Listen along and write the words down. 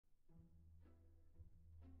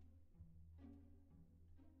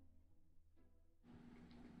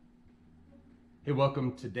Hey,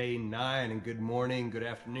 welcome to day 9 and good morning, good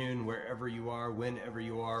afternoon, wherever you are, whenever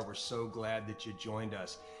you are. We're so glad that you joined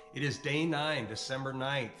us. It is day 9, December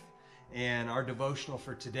 9th, and our devotional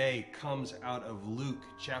for today comes out of Luke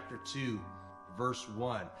chapter 2, verse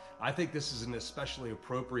 1. I think this is an especially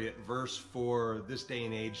appropriate verse for this day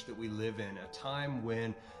and age that we live in, a time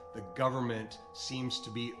when the government seems to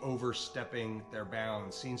be overstepping their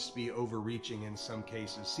bounds, seems to be overreaching in some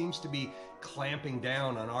cases, seems to be clamping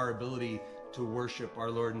down on our ability to worship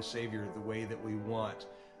our Lord and Savior the way that we want.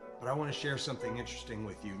 But I want to share something interesting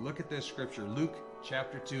with you. Look at this scripture, Luke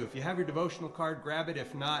chapter 2. If you have your devotional card, grab it.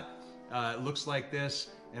 If not, it looks like this,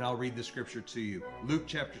 and I'll read the scripture to you. Luke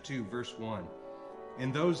chapter 2, verse 1.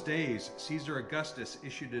 In those days, Caesar Augustus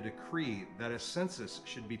issued a decree that a census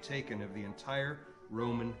should be taken of the entire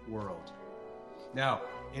Roman world. Now,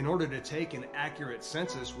 in order to take an accurate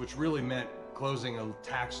census, which really meant closing a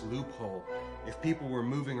tax loophole, if people were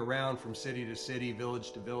moving around from city to city,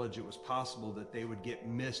 village to village, it was possible that they would get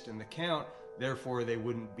missed in the count. Therefore, they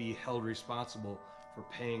wouldn't be held responsible for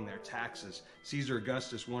paying their taxes. Caesar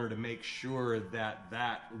Augustus wanted to make sure that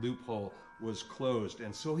that loophole was closed.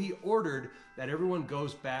 And so he ordered that everyone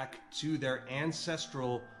goes back to their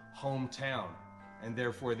ancestral hometown, and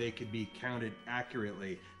therefore they could be counted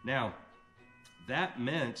accurately. Now, that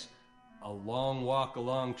meant a long walk, a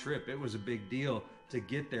long trip. It was a big deal to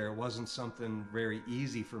get there. It wasn't something very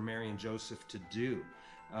easy for Mary and Joseph to do.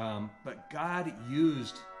 But God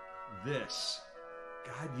used this.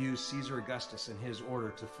 God used Caesar Augustus and his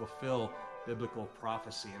order to fulfill biblical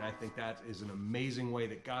prophecy. And I think that is an amazing way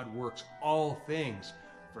that God works all things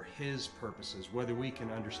for his purposes. Whether we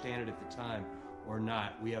can understand it at the time or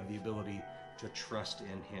not, we have the ability to trust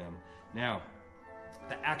in him. Now,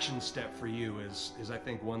 the action step for you is I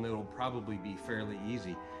think one that will probably be fairly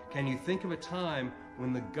easy. Can you think of a time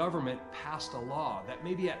when the government passed a law that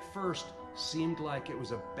maybe at first seemed like it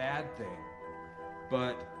was a bad thing,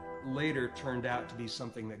 but later turned out to be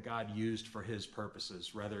something that God used for his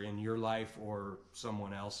purposes, whether in your life or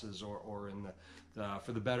someone else's, or in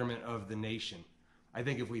for the betterment of the nation? I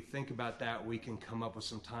think if we think about that, we can come up with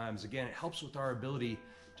some times. Again, it helps with our ability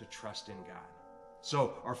to trust in God.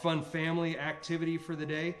 So our fun family activity for the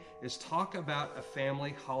day is talk about a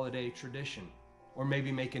family holiday tradition, or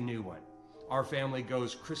maybe make a new one. Our family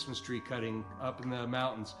goes Christmas tree cutting up in the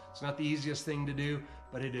mountains. It's not the easiest thing to do,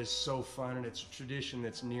 but it is so fun, and it's a tradition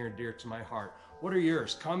that's near and dear to my heart. What are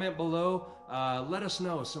yours? Comment below. Let us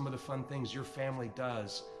know some of the fun things your family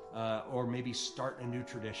does, or maybe start a new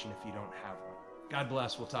tradition if you don't have one. God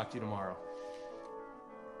bless. We'll talk to you tomorrow.